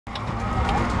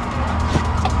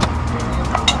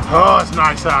Oh, it's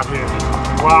nice out here.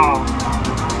 Wow.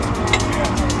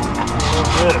 Look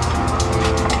at this.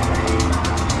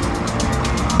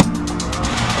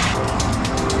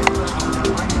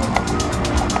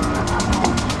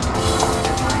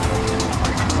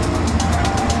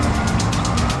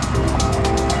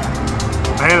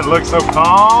 Man, it looks so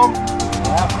calm.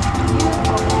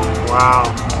 Wow.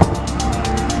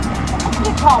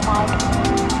 Good call, Mike.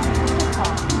 Good call.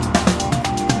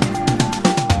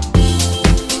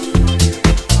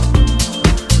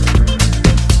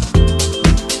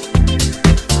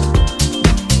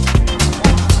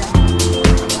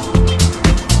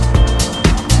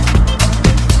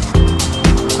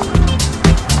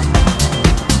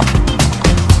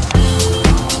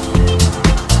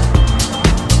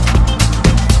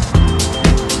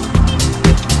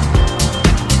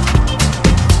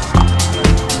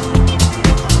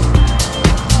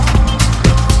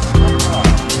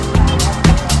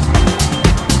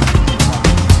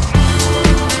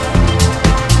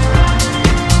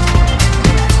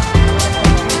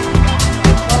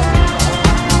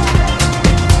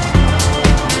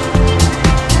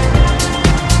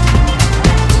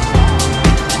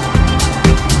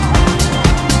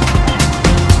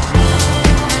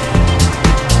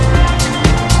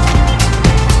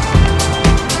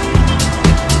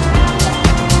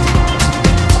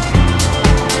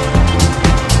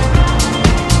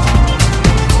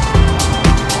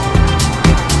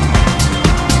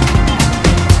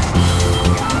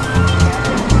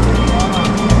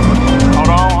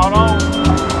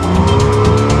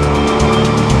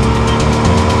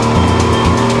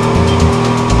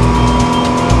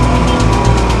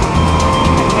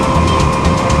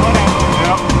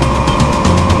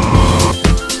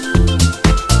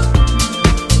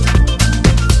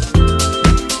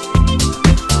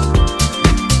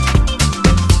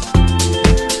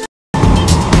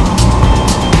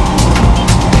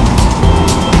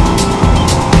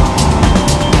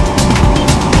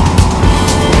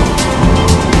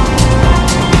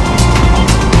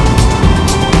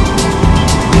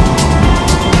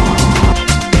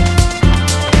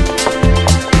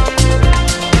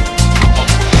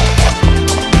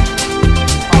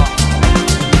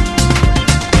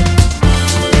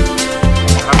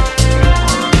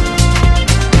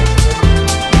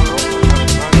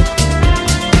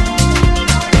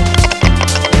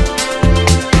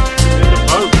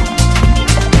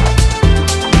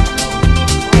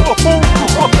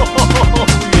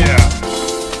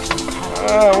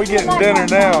 We getting dinner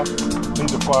now.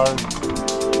 These are fires.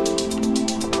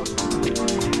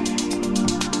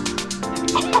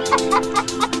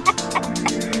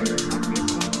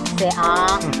 Say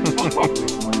ah.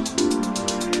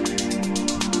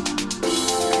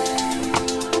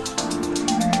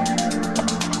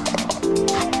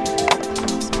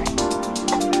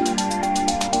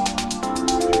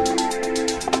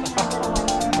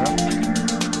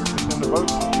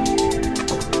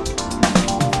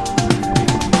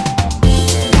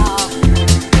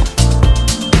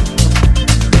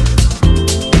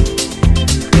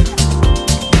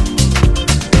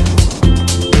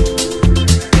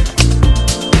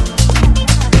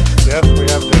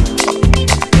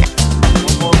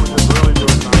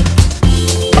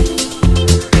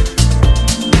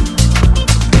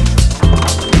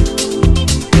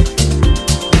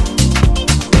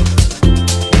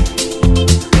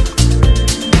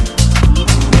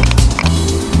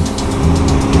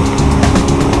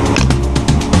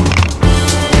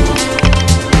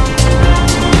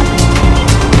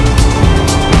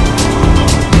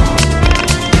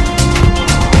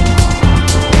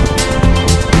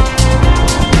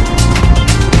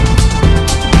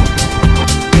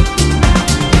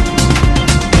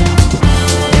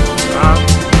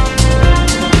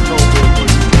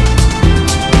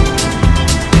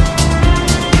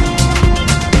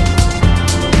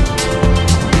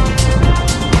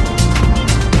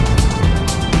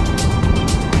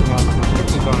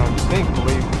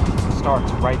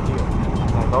 Starts right here.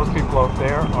 Now those people out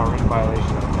there are in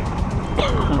violation, I think.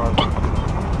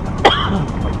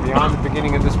 Like beyond the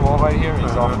beginning of this wall right here,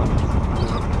 it's off limits.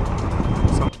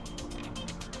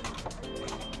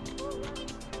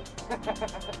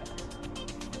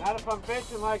 Not if I'm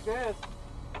fishing like this.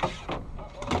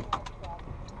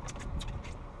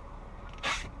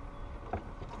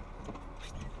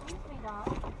 Excuse me, Doc.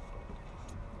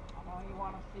 I know you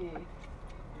want to see. You're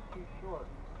too short.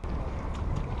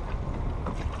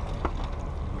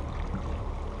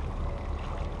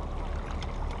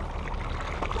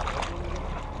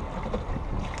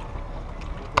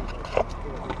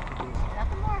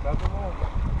 Nothing more.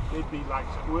 They'd be like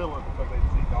squilling because they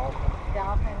see dolphins.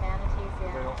 Dolphin, manatees,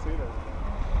 yeah. They don't see that.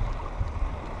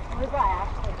 We brought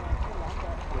Ashley there. She loved it.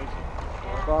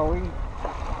 Yeah. Well, We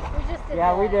just did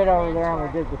we the did over grand there, and tour.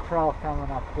 we did the trail coming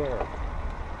up here.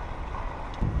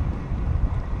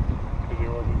 Because you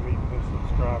will be meeting his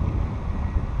subscribers.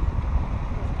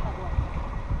 It's public.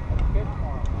 That's good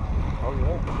for him. Oh,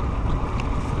 yeah.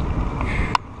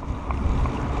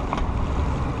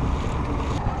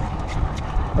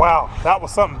 Wow, that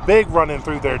was something big running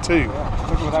through there, too. Yeah.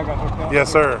 Look what I got hooked up.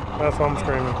 Yes, sir. That's what I'm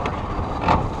screaming.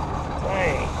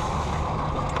 Dang.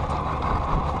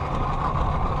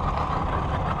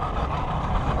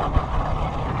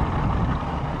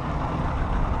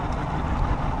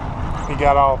 He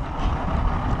got off.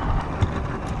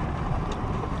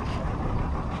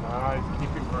 Nice, keep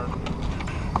it burning.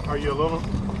 Are you a little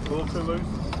too loose?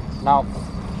 No,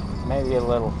 maybe a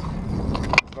little.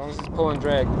 As long as it's pulling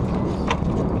drag.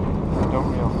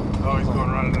 Don't reel. Oh, he's going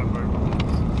right in that boat.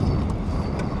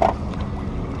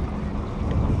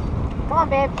 Come on,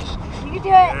 babe. You can do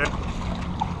it. Yeah.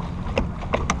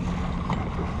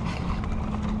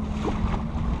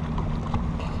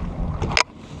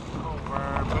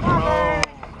 Come on, bird.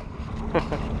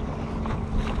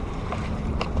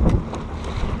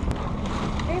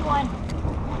 Big one.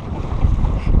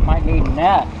 Might need a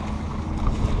net.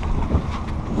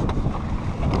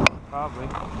 Probably.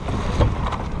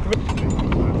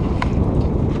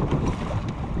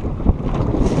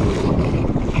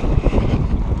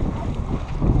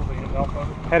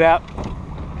 Head out. Pull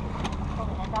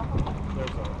the end off of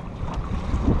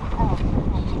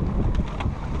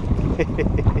it.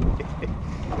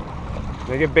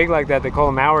 They get big like that. They call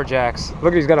them hour jacks.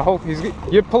 Look, he's got a whole.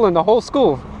 You're pulling the whole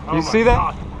school. Oh You my see that?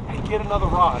 God. Hey, get another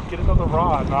rod. Get another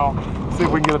rod. Now, see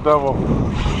if we can get a double.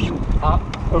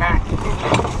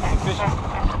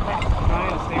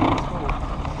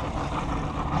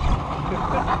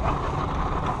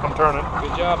 I'm turning.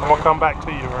 Good job. I'm gonna come back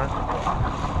to you, right?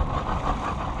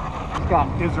 He's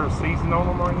got. Is there a season on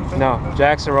them or anything? No,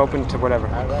 jacks are open to whatever.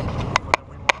 I reckon.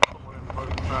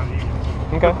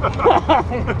 Okay.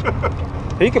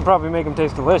 He could probably make them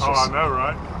taste delicious. Oh, I know,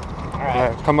 right? All All right.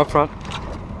 right, come up front.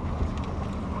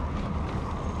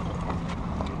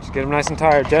 Just get him nice and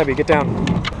tired. Debbie, get down.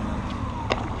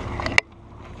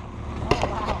 Oh,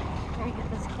 wow. There he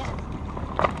goes again.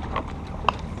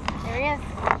 There he is.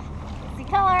 See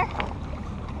color.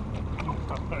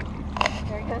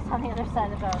 There he goes on the other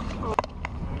side of the boat.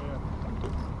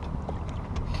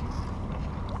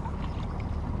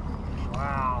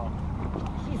 Wow.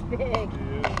 She's big. Yeah. I'm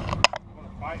gonna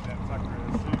fight that sucker in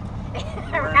his suit.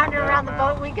 Around and around the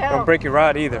boat we go. Don't break your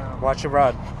rod either. Watch your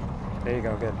rod. There you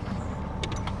go, good.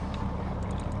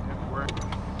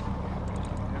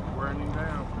 Wearing him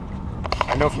down.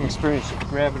 I know from experience, if you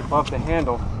grab it above the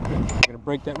handle, you're gonna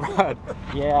break that rod.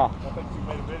 Yeah. I think you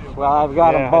made a video. Well, I've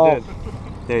got Yeah, them I both. did.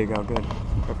 There you go, good.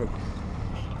 Perfect.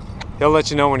 He'll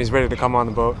let you know when he's ready to come on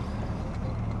the boat.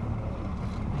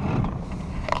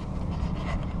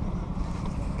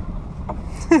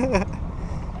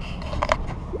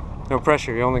 No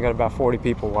pressure, you only got about 40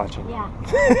 people watching. Yeah.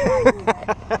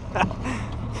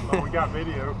 Oh, we got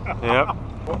video. Yep.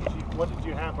 What did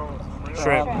you have on?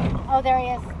 Shrimp. Oh, there he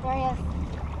is. There he is.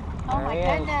 Oh There my he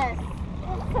is. goodness.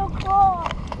 That's so cool.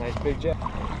 Nice big jet.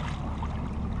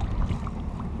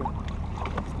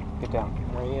 Get down.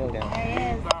 There he is. There he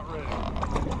is. Not ready.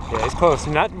 Yeah, he's close.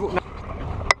 Not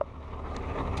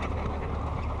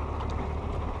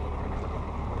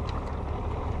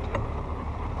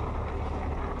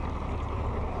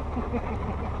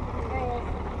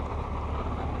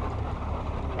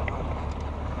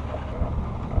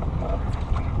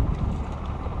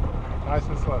Nice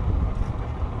and slow.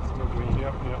 Still green.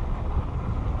 Yep, yep.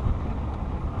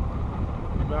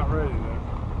 You about ready though.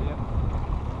 Yeah.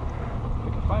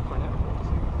 We can fight for now.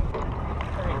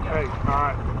 Okay,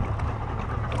 alright.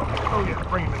 Oh yeah,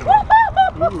 bring him in.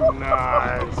 Ooh,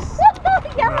 nice.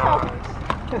 Yellow. Nice.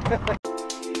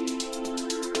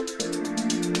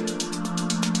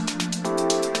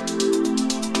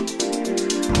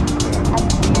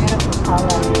 That's beautiful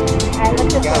color. Alright, look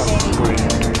this way, baby.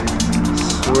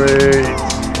 Sweet.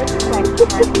 This is like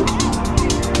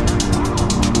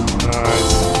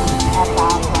Nice. That's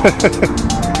awesome.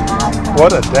 Awesome.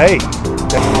 What a day.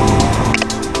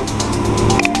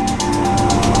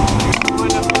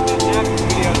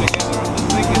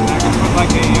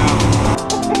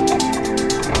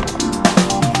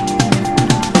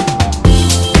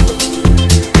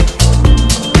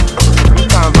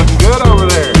 Sounds looking good over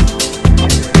there.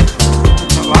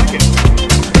 I like it.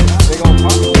 They gonna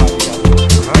talk about you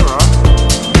guys. All right.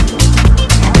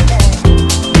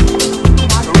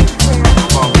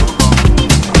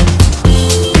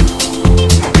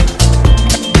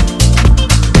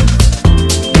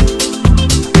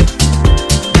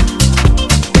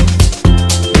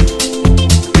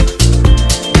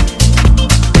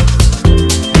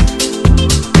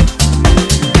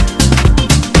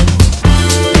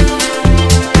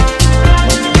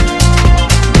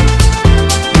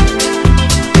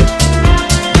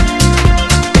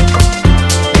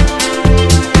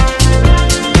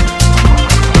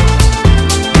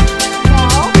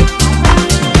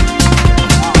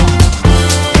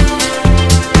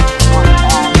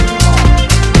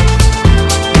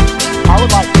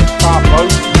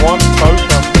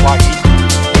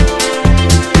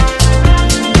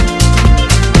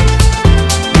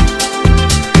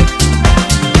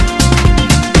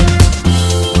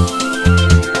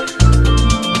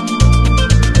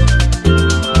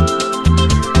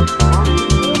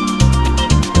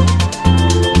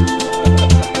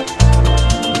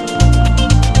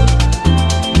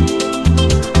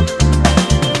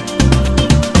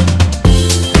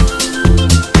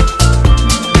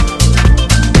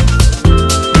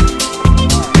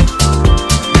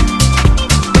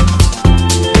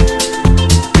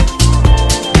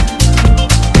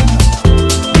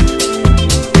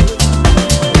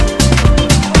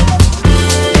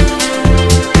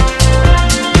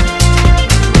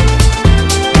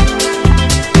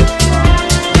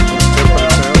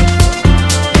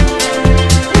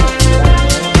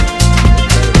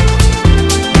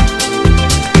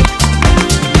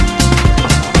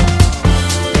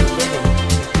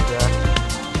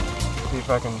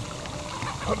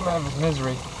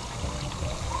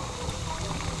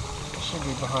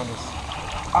 behind his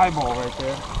eyeball right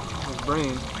there, his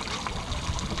brain.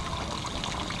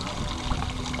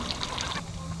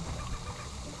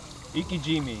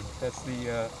 Ikijimi, that's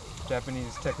the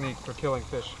Japanese technique for killing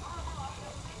fish.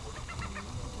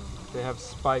 They have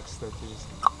spikes that you just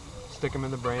stick them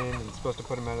in the brain and it's supposed to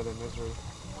put them out of their misery.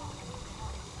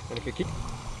 And if you keep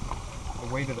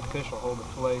the weight of the fish will hold the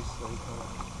fillet, so you kind of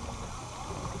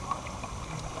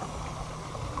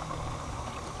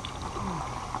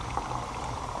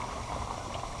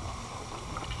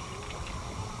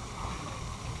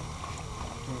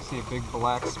you can see a big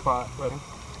black spot right.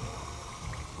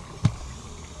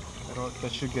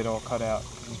 That should get all cut out.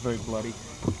 It's very bloody,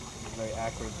 very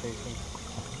acrid tasting.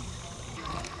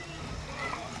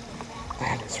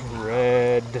 That is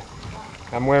red.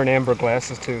 I'm wearing amber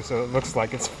glasses too, so it looks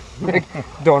like it's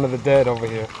Dawn of the Dead over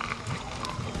here.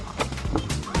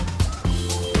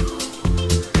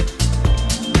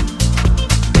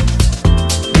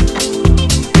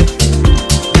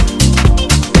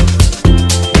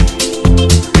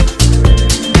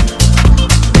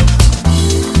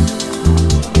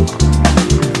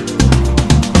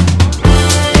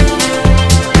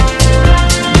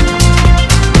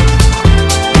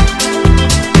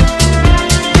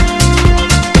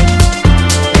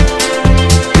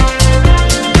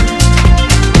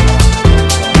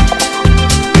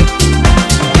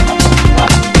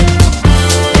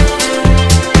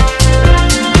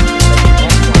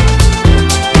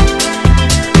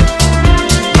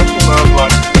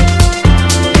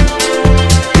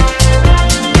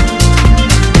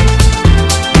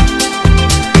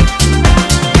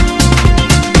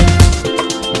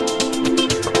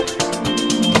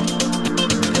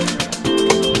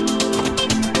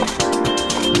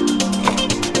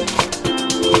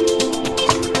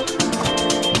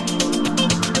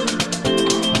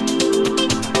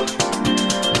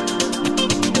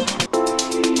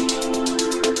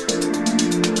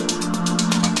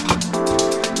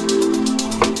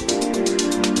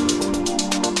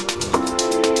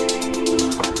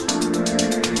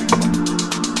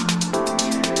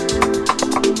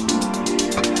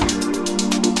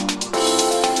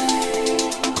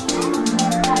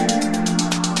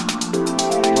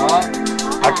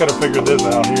 I could have figured this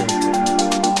out here.